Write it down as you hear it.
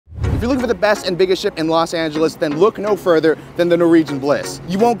If you're looking for the best and biggest ship in Los Angeles, then look no further than the Norwegian Bliss.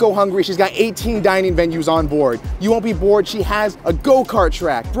 You won't go hungry. She's got 18 dining venues on board. You won't be bored. She has a go-kart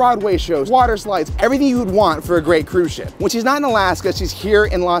track, Broadway shows, water slides, everything you would want for a great cruise ship. When she's not in Alaska, she's here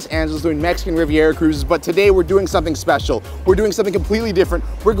in Los Angeles doing Mexican Riviera cruises, but today we're doing something special. We're doing something completely different.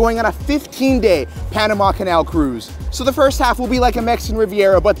 We're going on a 15-day Panama Canal cruise. So the first half will be like a Mexican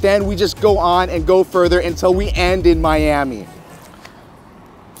Riviera, but then we just go on and go further until we end in Miami.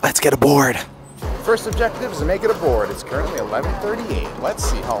 Let's get aboard. First objective is to make it aboard. It's currently 11:38. Let's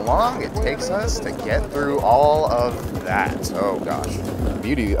see how long it takes us to get through all of that. Oh gosh. The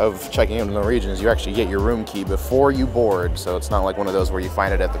beauty of checking in with Norwegian is you actually get your room key before you board, so it's not like one of those where you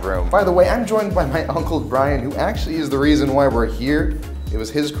find it at the room. By the way, I'm joined by my uncle Brian, who actually is the reason why we're here. It was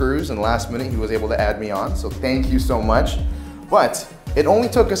his cruise, and last minute he was able to add me on, so thank you so much. But it only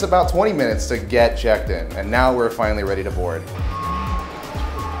took us about 20 minutes to get checked in, and now we're finally ready to board.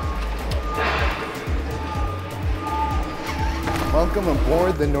 Welcome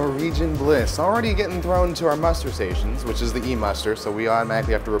aboard the Norwegian Bliss. Already getting thrown to our muster stations, which is the E-muster, so we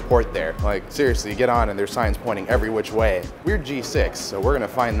automatically have to report there. Like, seriously, get on and there's signs pointing every which way. We're G6, so we're gonna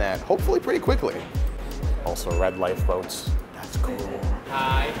find that hopefully pretty quickly. Also, red lifeboats. That's cool.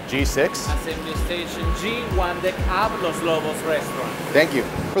 Hi. G6? Assembly Station G1 de Los Lobos restaurant. Thank you.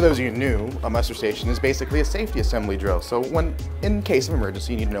 For those of you new, a muster station is basically a safety assembly drill. So when, in case of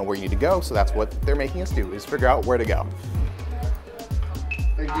emergency, you need to know where you need to go, so that's what they're making us do, is figure out where to go.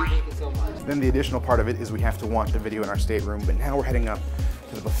 Thank you so much. Then the additional part of it is we have to watch the video in our stateroom, but now we're heading up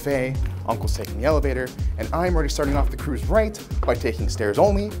to the buffet. Uncle's taking the elevator, and I'm already starting off the cruise right by taking stairs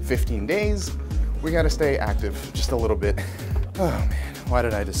only, 15 days. We gotta stay active just a little bit. Oh man, why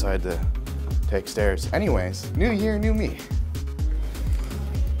did I decide to take stairs? Anyways, new year, new me.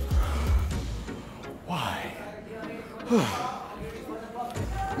 Why?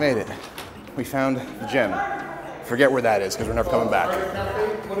 Made it. We found the gym. Forget where that is, because we're never coming back.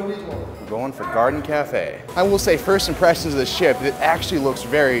 We're going for Garden Cafe. I will say, first impressions of the ship, it actually looks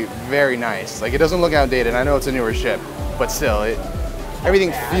very, very nice. Like, it doesn't look outdated. I know it's a newer ship, but still,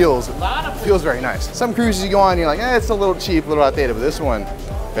 everything feels very nice. Some cruises you go on, you're like, it's a little cheap, a little outdated, but this one,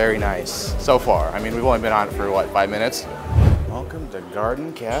 very nice so far. I mean, we've only been on it for, what, 5 minutes? Welcome to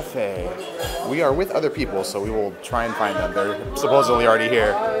Garden Cafe. We are with other people, so we will try and find them. They're supposedly already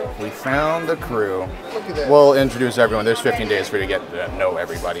here. We found the crew. We'll introduce everyone. There's 15 days for you to get to know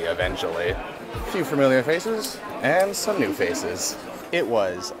everybody eventually. A few familiar faces and some new faces. It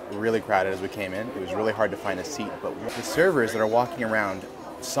was really crowded as we came in. It was really hard to find a seat, but the servers that are walking around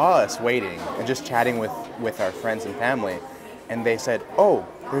saw us waiting and just chatting with our friends and family, and they said, oh,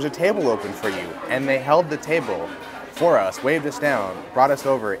 there's a table open for you. And they held the table for us, waved us down, brought us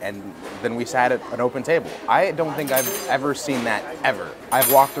over, and then we sat at an open table. I don't think I've ever seen that, ever.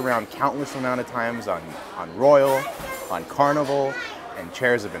 I've walked around countless amount of times on Royal, on Carnival, and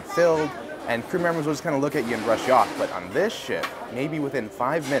chairs have been filled, and crew members will just kind of look at you and brush you off. But on this ship, maybe within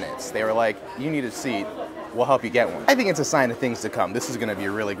 5 minutes, they were like, you need a seat, we'll help you get one. I think it's a sign of things to come. This is gonna be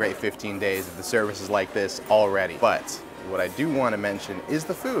a really great 15 days if the service is like this already. But what I do want to mention is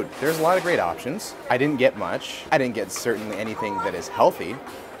the food. There's a lot of great options. I didn't get much. I didn't get certainly anything that is healthy.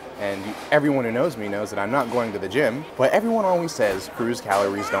 And everyone who knows me knows that I'm not going to the gym, but everyone always says cruise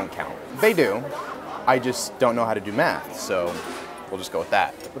calories don't count. They do. I just don't know how to do math, so we'll just go with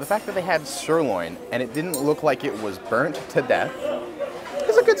that. But the fact that they had sirloin and it didn't look like it was burnt to death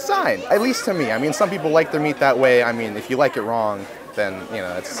is a good sign, at least to me. I mean, some people like their meat that way. I mean, if you like it wrong, then, you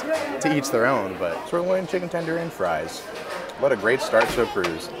know, it's to each their own, but sirloin, chicken tender, and fries. What a great start to a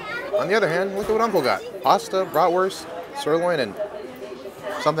cruise. On the other hand, look at what Uncle got. Pasta, bratwurst, sirloin, and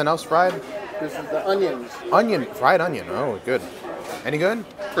something else fried. This is the onions. Fried onion, oh, good. Any good?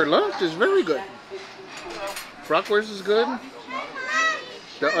 For lunch, it's very good. Bratwurst is good.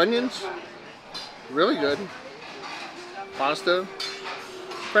 The onions, really good. Pasta,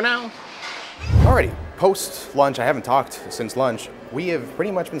 for now. Alrighty, post-lunch, I haven't talked since lunch. We have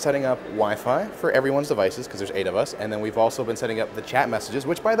pretty much been setting up Wi-Fi for everyone's devices, because there's 8 of us, and then we've also been setting up the chat messages,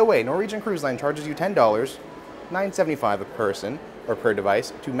 which, by the way, Norwegian Cruise Line charges you $10, $9.75 a person, or per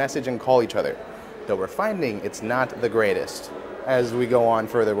device, to message and call each other. Though we're finding it's not the greatest. As we go on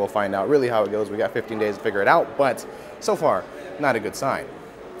further, we'll find out really how it goes. We got 15 days to figure it out, but so far, not a good sign.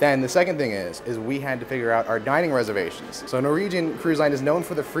 Then the second thing is we had to figure out our dining reservations. So Norwegian Cruise Line is known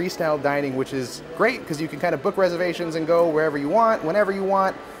for the freestyle dining, which is great because you can kind of book reservations and go wherever you want, whenever you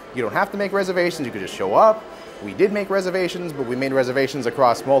want. You don't have to make reservations, you can just show up. We did make reservations, but we made reservations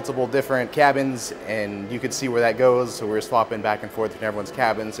across multiple different cabins, and you could see where that goes. So we're swapping back and forth in everyone's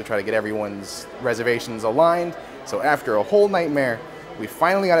cabins to try to get everyone's reservations aligned. So after a whole nightmare, We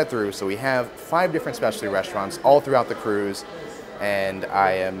finally got it through, so we have 5 different specialty restaurants all throughout the cruise, and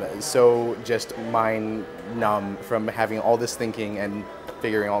I am so just mind numb from having all this thinking and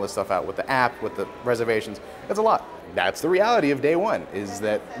figuring all this stuff out with the app, with the reservations. It's a lot. That's the reality of day one, is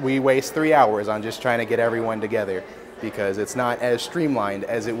that we waste 3 hours on just trying to get everyone together because it's not as streamlined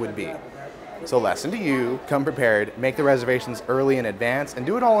as it would be. So lesson to you, come prepared, make the reservations early in advance, and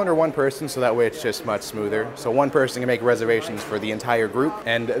do it all under one person so that way it's just much smoother. So one person can make reservations for the entire group,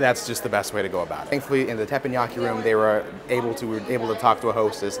 and that's just the best way to go about it. Thankfully, in the teppanyaki room, we were able to talk to a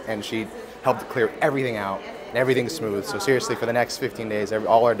hostess, and she helped clear everything out, and everything's smooth. So seriously, for the next 15 days,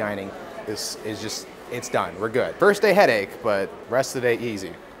 all our dining is just, it's done. We're good. First day headache, but rest of the day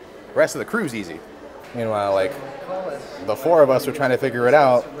easy. Rest of the cruise easy. Meanwhile, like, the 4 of us are trying to figure it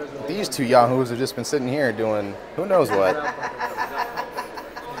out. These 2 yahoos have just been sitting here doing who knows what.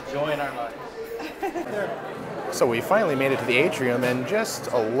 Enjoying our life. So we finally made it to the atrium, and just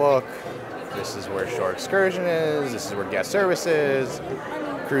a look. This is where Shore Excursion is. This is where guest service is.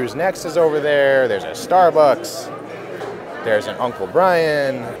 Cruise Next is over there. There's a Starbucks. There's an Uncle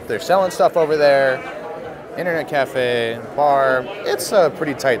Brian. They're selling stuff over there. Internet cafe, bar. It's a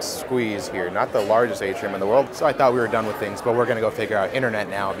pretty tight squeeze here. Not the largest atrium in the world, so I thought we were done with things, but we're gonna go figure out internet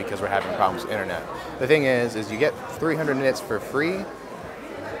now because we're having problems with internet. The thing is you get 300 minutes for free,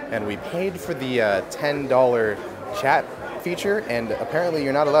 and we paid for the $10 chat feature, and apparently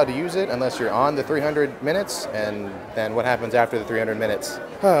you're not allowed to use it unless you're on the 300 minutes, and then what happens after the 300 minutes?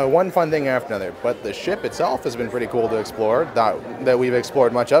 One fun thing after another, but the ship itself has been pretty cool to explore. Not that we've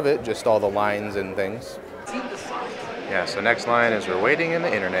explored much of it, just all the lines and things. Yeah, so next line is we're waiting in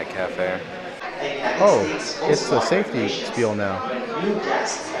the internet cafe. Oh, it's the safety spiel now.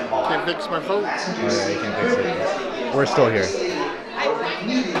 Can't fix my phone. Oh yeah, you can't fix it. We're still here.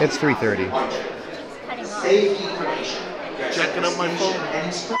 It's 3:30. Checking up my phone.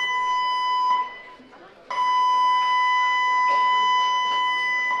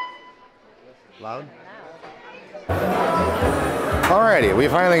 Loud? Alrighty, we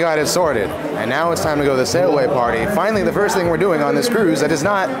finally got it sorted, and now it's time to go to the sailaway party. Finally, the first thing we're doing on this cruise that is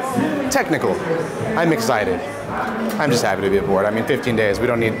not technical. I'm excited. I'm just happy to be aboard. I mean, 15 days, we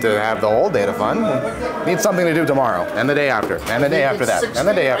don't need to have the whole day of fun. We need something to do tomorrow, and the day after, and the day after that, and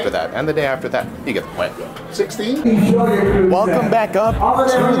the day after that, and the day after that. You get the point. 16? Welcome back up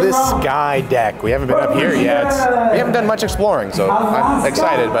to the sky deck. We haven't been up here yet. We haven't done much exploring, so I'm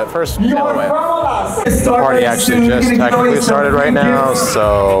excited, but first, sail away. The party actually just technically started right now,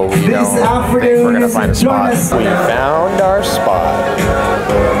 so we don't think we're gonna find a spot. We found our spot.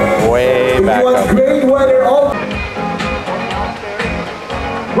 Way back up.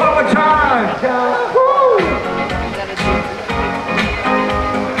 One more time!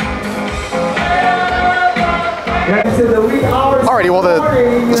 Alrighty, well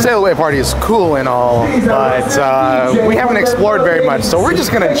the sail away party is cool and all, but we haven't explored very much, so we're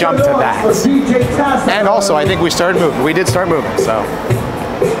just gonna jump to that. And also, I think we started moving. We did start moving, so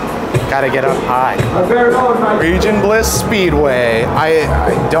gotta get up high. Norwegian Bliss Speedway.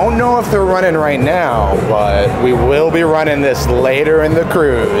 I don't know if they're running right now, but we will be running this later in the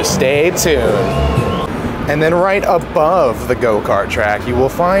cruise. Stay tuned. And then right above the go-kart track, you will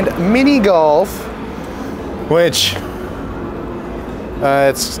find mini golf, which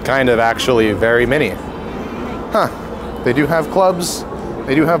it's kind of actually very mini. Huh. They do have clubs,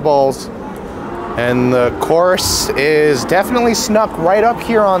 they do have balls, and the course is definitely snuck right up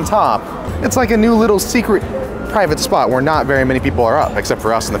here on top. It's like a new little secret private spot where not very many people are up, except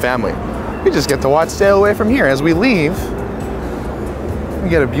for us and the family. We just get to watch sail away from here. As we leave, we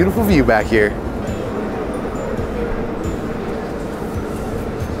get a beautiful view back here.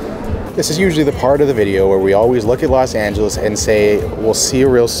 This is usually the part of the video where we always look at Los Angeles and say, we'll see you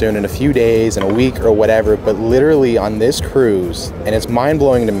real soon in a few days, in a week or whatever, but literally on this cruise, and it's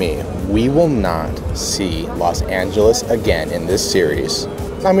mind-blowing to me, we will not see Los Angeles again in this series.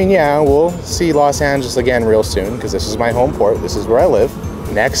 I mean, yeah, we'll see Los Angeles again real soon, because this is my home port, this is where I live.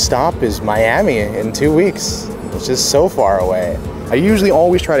 Next stop is Miami in 2 weeks, which is so far away. I usually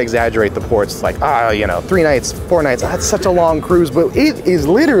always try to exaggerate the ports, like, you know, 3 nights, 4 nights, that's such a long cruise, but it is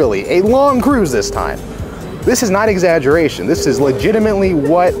literally a long cruise this time. This is not exaggeration, this is legitimately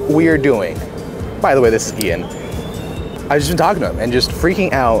what we're doing. By the way, this is Ian. I've just been talking to him and just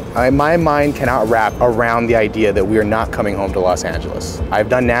freaking out. My mind cannot wrap around the idea that we are not coming home to Los Angeles. I've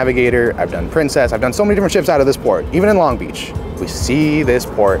done Navigator, I've done Princess, I've done so many different ships out of this port, even in Long Beach. We see this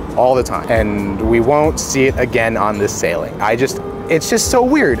port all the time, and we won't see it again on this sailing. It's just so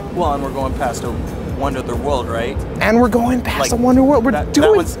weird. Well, and we're going past a Wonder of the World, right? And we're going past Like, the Wonder World. We're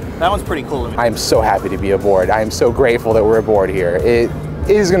doing. That one's pretty cool. I am so happy to be aboard. I am so grateful that we're aboard here. It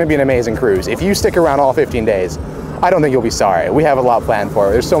is going to be an amazing cruise. If you stick around all 15 days, I don't think you'll be sorry. We have a lot planned for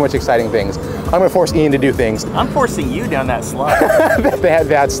it. There's so much exciting things. I'm going to force Ian to do things. I'm forcing you down that slide.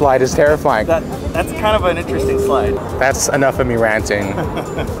 that slide is terrifying. That's kind of an interesting slide. That's enough of me ranting.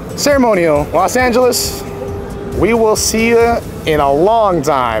 Ceremonial, Los Angeles. We will see you in a long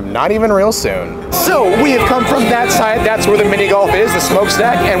time, not even real soon. So we have come from that side, that's where the mini golf is, the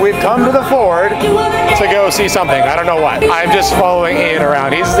smokestack, and we've come to the Ford to go see something. I don't know what. I'm just following Ian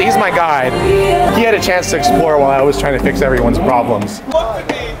around. He's my guide. He had a chance to explore while I was trying to fix everyone's problems.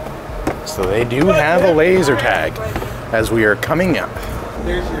 So they do have a laser tag as we are coming up.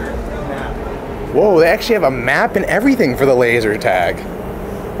 There's your map. Whoa, they actually have a map and everything for the laser tag.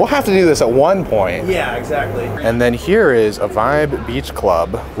 We'll have to do this at one point. Yeah, exactly. And then here is a Vibe Beach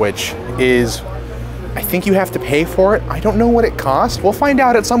Club, which is, I think you have to pay for it. I don't know what it costs. We'll find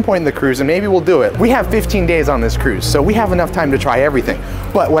out at some point in the cruise and maybe we'll do it. We have 15 days on this cruise, so we have enough time to try everything.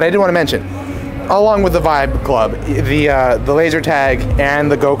 But what I did want to mention, along with the Vibe Club, the laser tag and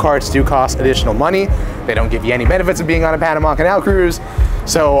the go-karts do cost additional money. They don't give you any benefits of being on a Panama Canal cruise.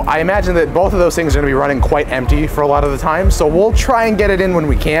 So I imagine that both of those things are going to be running quite empty for a lot of the time. So we'll try and get it in when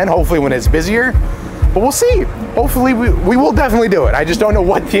we can, hopefully when it's busier. But we'll see. Hopefully we will definitely do it. I just don't know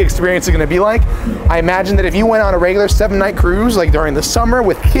what the experience is going to be like. I imagine that if you went on a regular 7-night cruise, like during the summer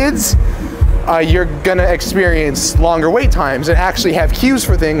with kids, you're gonna experience longer wait times and actually have queues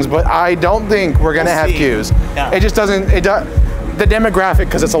for things, but I don't think we're gonna have queues. Yeah. It just doesn't, the demographic,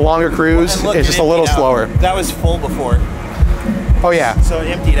 because it's a longer cruise, is just a little slower. That was full before. Oh yeah. So it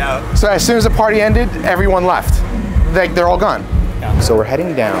emptied out. So as soon as the party ended, everyone left. They're all gone. Yeah. So we're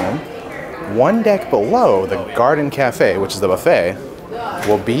heading down. One deck below the Garden Cafe, which is the buffet,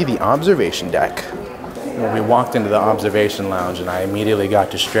 will be the observation deck. When we walked into the observation lounge and I immediately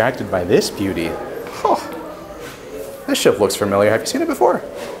got distracted by this beauty. Oh, this ship looks familiar. Have you seen it before?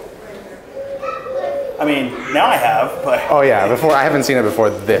 I mean, now I have, but... Oh yeah, before. I haven't seen it before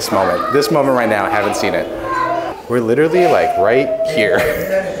this moment. This moment right now, I haven't seen it. We're literally like right here.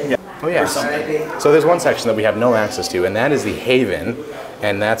 Oh yeah. So there's one section that we have no access to, and that is the Haven.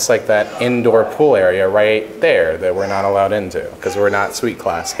 And that's like that indoor pool area right there that we're not allowed into because we're not suite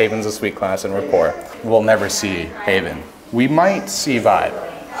class. Haven's a suite class and we're poor. We'll never see Haven. We might see Vibe.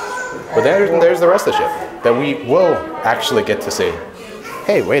 But there's the rest of the ship that we will actually get to see.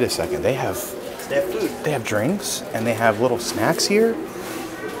 Hey, wait a second. They have food. They have drinks and they have little snacks here.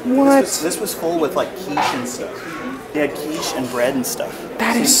 What? This was full with like quiche and stuff. They had quiche and bread and stuff.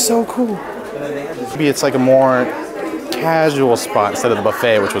 That is so cool. Maybe it's like a more casual spot instead of the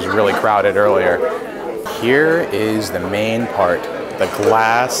buffet, which was really crowded earlier. Here is the main part, the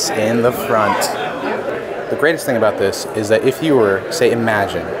glass in the front. The greatest thing about this is that if you were, say,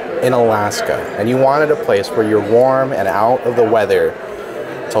 imagine in Alaska and you wanted a place where you're warm and out of the weather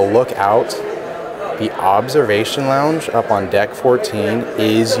to look out, the observation lounge up on deck 14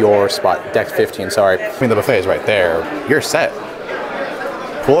 is your spot. Deck 15, sorry. I mean, the buffet is right there. You're set.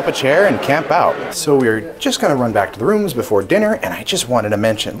 Pull up a chair and camp out. So we're just gonna run back to the rooms before dinner, and I just wanted to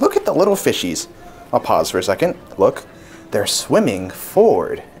mention, look at the little fishies. I'll pause for a second. Look, they're swimming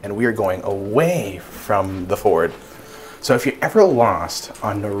forward, and we are going away from the Ford. So if you're ever lost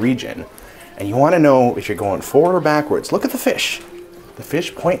on Norwegian, and you wanna know if you're going forward or backwards, look at the fish. The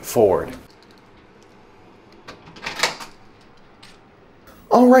fish point forward.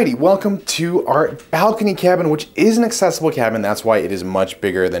 Alrighty, welcome to our balcony cabin, which is an accessible cabin. That's why it is much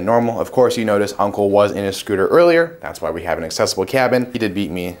bigger than normal. Of course, you notice Uncle was in his scooter earlier. That's why we have an accessible cabin. He did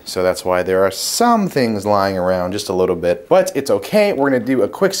beat me, so that's why there are some things lying around just a little bit, but it's okay. We're gonna do a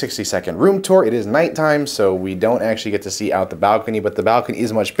quick 60-second room tour. It is nighttime, so we don't actually get to see out the balcony, but the balcony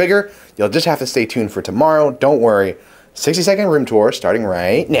is much bigger. You'll just have to stay tuned for tomorrow. Don't worry. 60-second room tour starting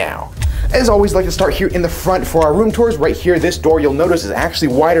right now. As always, I like to start here in the front for our room tours. Right here, this door you'll notice is actually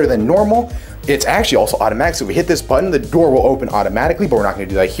wider than normal. It's actually also automatic, so if we hit this button, the door will open automatically, but we're not gonna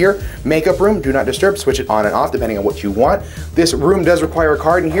do that here. Makeup room, do not disturb, switch it on and off depending on what you want. This room does require a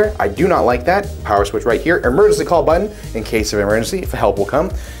card in here. I do not like that. Power switch right here. Emergency call button in case of emergency, if help will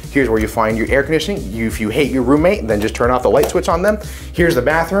come. Here's where you find your air conditioning. If you hate your roommate, then just turn off the light switch on them. Here's the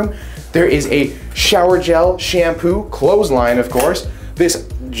bathroom. There is a shower gel, shampoo, clothesline, of course. This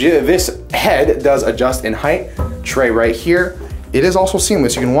head does adjust in height. Tray right here. It is also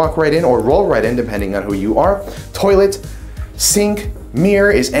seamless. You can walk right in or roll right in depending on who you are. Toilet, sink,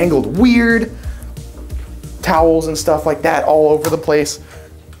 mirror is angled weird. Towels and stuff like that all over the place.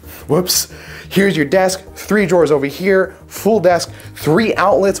 Whoops. Here's your desk, 3 drawers over here, full desk, 3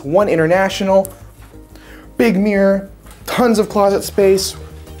 outlets, 1 international. big mirror, tons of closet space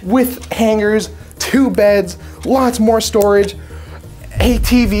with hangers, 2 beds, lots more storage, a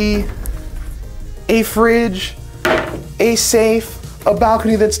TV, a fridge, a safe, a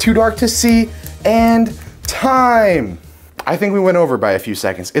balcony that's too dark to see, and time. I think we went over by a few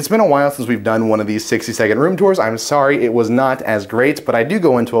seconds. It's been a while since we've done one of these 60-second room tours. I'm sorry it was not as great, but I do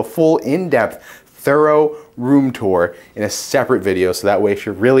go into a full, in-depth, thorough room tour in a separate video, so that way if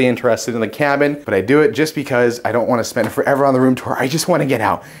you're really interested in the cabin, but I do it just because I don't want to spend forever on the room tour. I just want to get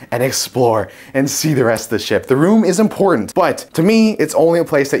out and explore and see the rest of the ship. The room is important, but to me, it's only a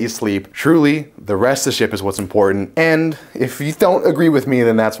place that you sleep. Truly, the rest of the ship is what's important, and if you don't agree with me,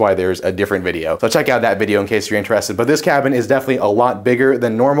 then that's why there's a different video. So check out that video in case you're interested, but this cabin is definitely a lot bigger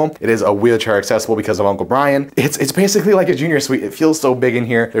than normal. It is a wheelchair accessible because of Uncle Brian. It's basically like a junior suite. It feels so big in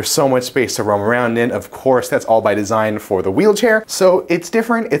here. There's so much space to roam around in. Of course, that's all by design for the wheelchair. So it's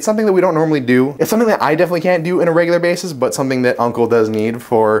different. It's something that we don't normally do. It's something that I definitely can't do on a regular basis, but something that Uncle does need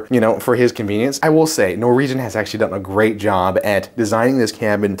for, you know, for his convenience. I will say, Norwegian has actually done a great job at designing this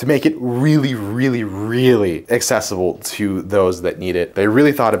cabin to make it really, really, really accessible to those that need it. They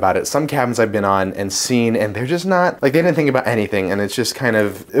really thought about it. Some cabins I've been on and seen, and they're just not, like, they didn't think about anything, and it's just kind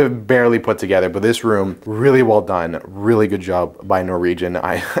of barely put together. But this room, really well done. Really good job by Norwegian.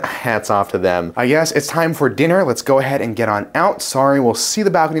 Hats off to them. I guess it's time for dinner. Let's go ahead and get on out. Sorry, we'll see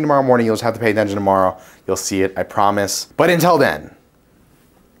the balcony tomorrow morning. You'll just have to pay attention tomorrow. You'll see it, I promise. But until then,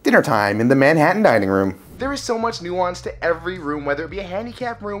 dinner time in the Manhattan dining room. There is so much nuance to every room, whether it be a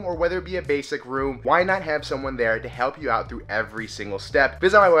handicap room or whether it be a basic room. Why not have someone there to help you out through every single step?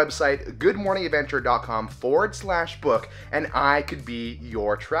 Visit my website, goodmorningadventure.com/book, and I could be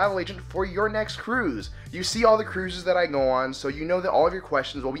your travel agent for your next cruise. You see all the cruises that I go on, so you know that all of your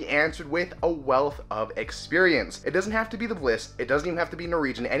questions will be answered with a wealth of experience. It doesn't have to be the Bliss. It doesn't even have to be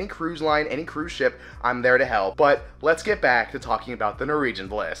Norwegian. Any cruise line, any cruise ship, I'm there to help. But let's get back to talking about the Norwegian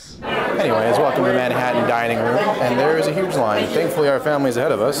Bliss. Anyways, welcome to Manhattan dining room, and there is a huge line. Thankfully, our family's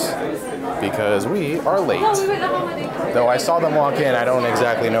ahead of us because we are late. Though I saw them walk in, I don't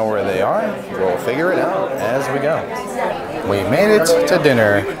exactly know where they are. We'll figure it out as we go. We made it to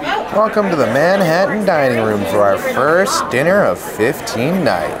dinner. Welcome to the Manhattan dining room for our first dinner of 15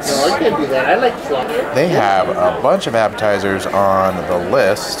 nights. No, I can't do that. I like fluff. They have a bunch of appetizers on the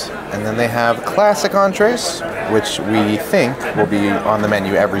list, and then they have classic entrees, which we think will be on the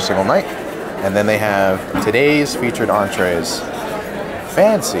menu every single night. And then they have today's featured entrees.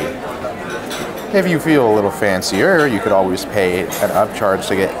 Fancy. If you feel a little fancier, you could always pay an upcharge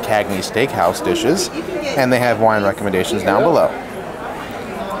to get Cagney Steakhouse dishes, and they have wine recommendations down below.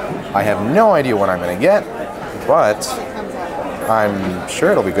 I have no idea what I'm going to get, but I'm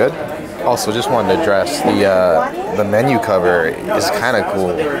sure it'll be good. Also, just wanted to address the menu cover is kind of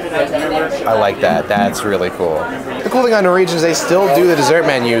cool. I like that. That's really cool. The cool thing on Norwegian is they still do the dessert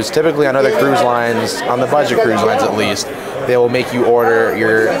menus. Typically on other cruise lines, on the budget cruise lines at least, they will make you order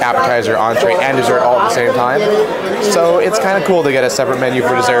your appetizer, entree, and dessert all at the same time. So it's kind of cool to get a separate menu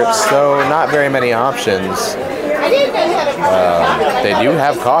for desserts, so not very many options. They do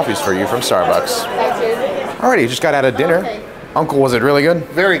have coffees for you from Starbucks. Alrighty, just got out of dinner. Uncle, was it really good?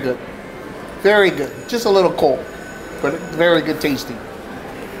 Very good. Very good. Just a little cold, but very good tasting.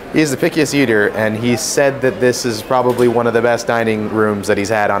 He's the pickiest eater, and he said that this is probably one of the best dining rooms that he's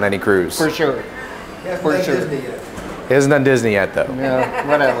had on any cruise. For sure. For sure. He hasn't done Disney yet, though. Yeah,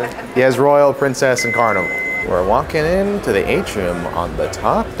 whatever. He has Royal, Princess, and Carnival. We're walking into the atrium on the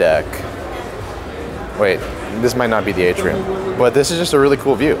top deck. Wait, this might not be the atrium, but this is just a really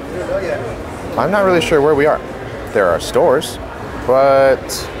cool view. I'm not really sure where we are. There are stores,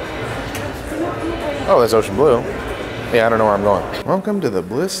 but... Oh, there's Ocean Blue. Yeah, I don't know where I'm going. Welcome to the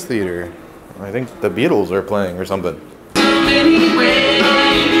Bliss Theater. I think the Beatles are playing or something.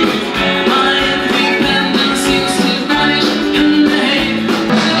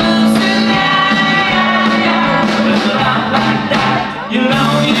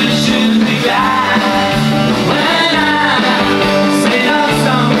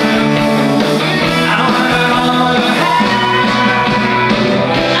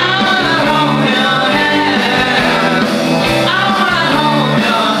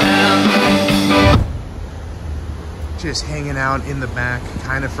 Just hanging out in the back.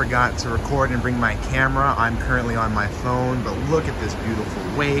 Kind of forgot to record and bring my camera. I'm currently on my phone, but look at this beautiful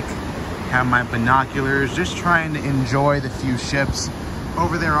wake. Have my binoculars, just trying to enjoy the few ships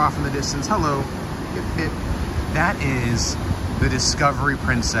over there off in the distance. Hello. That is the Discovery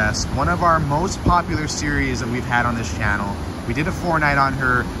Princess, one of our most popular series that we've had on this channel. We did a 4-night on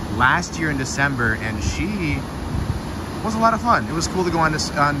her last year in December, and she was a lot of fun. It was cool to go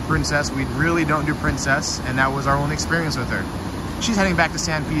on Princess. We really don't do Princess, and that was our only experience with her. She's heading back to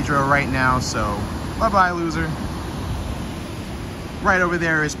San Pedro right now, so bye-bye, loser. Right over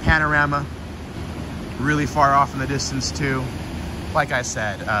there is Panorama. Really far off in the distance, too. Like I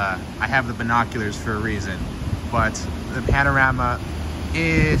said, I have the binoculars for a reason, but the Panorama,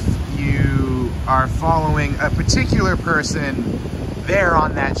 if you are following a particular person, they're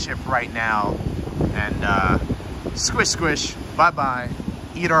on that ship right now, and squish, squish, bye-bye,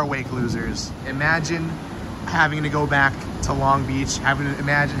 eat our wake, losers. Imagine having to go back to Long Beach,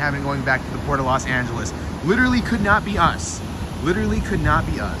 imagine going back to the Port of Los Angeles. Literally could not be us. Literally could not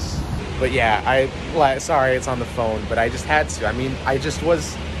be us. But yeah, sorry it's on the phone, but I just had to. I mean, I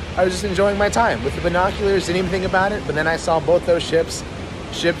was just enjoying my time with the binoculars, didn't even think about it, but then I saw both those ships.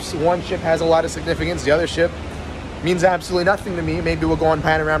 One ship has a lot of significance, the other ship means absolutely nothing to me. Maybe we'll go on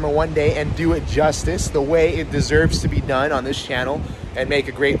Panorama one day and do it justice the way it deserves to be done on this channel and make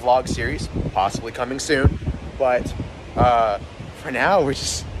a great vlog series, possibly coming soon. But for now, we're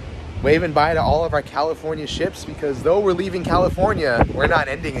just waving bye to all of our California ships, because though we're leaving California, we're not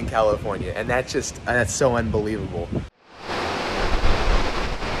ending in California, and that's so unbelievable.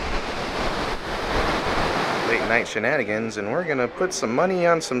 Late night shenanigans, and we're gonna put some money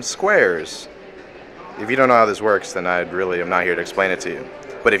on some squares. If you don't know how this works, then I really am not here to explain it to you.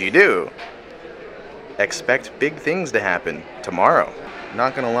 But if you do, expect big things to happen tomorrow.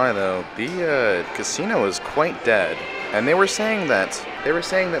 Not gonna lie though, the casino is quite dead. And they were saying that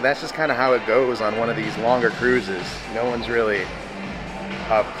that's just kind of how it goes on one of these longer cruises. No one's really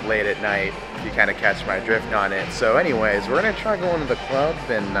up late at night, if you kind of catch my drift on it. So anyways, we're gonna try going to the club,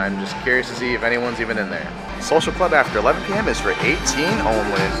 and I'm just curious to see if anyone's even in there. Social club after 11 p.m. is for 18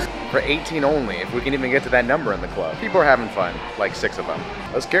 only. For 18 only, if we can even get to that number in the club. People are having fun, like 6 of them.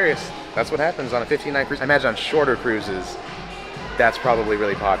 I was curious. That's what happens on a 15-night cruise. I imagine on shorter cruises, that's probably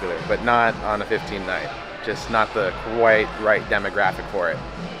really popular, but not on a 15-night. Just not the quite right demographic for it.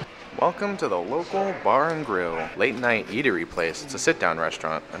 Welcome to the local bar and grill. Late night eatery place. It's a sit-down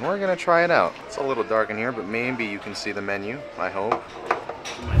restaurant, and we're gonna try it out. It's a little dark in here, but maybe you can see the menu, I hope.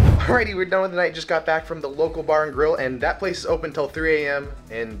 Alrighty, we're done with the night. Just got back from the local bar and grill, and that place is open till 3 a.m.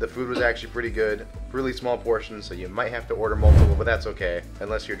 and the food was actually pretty good. Really small portions, so you might have to order multiple, but that's okay,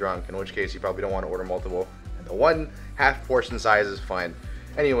 unless you're drunk, in which case you probably don't want to order multiple. And the 1/2 portion size is fine.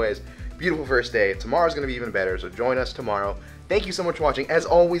 Anyways, beautiful first day. Tomorrow's gonna be even better, so join us tomorrow. Thank you so much for watching. As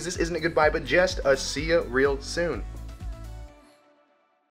always, this isn't a goodbye, but just a see ya real soon.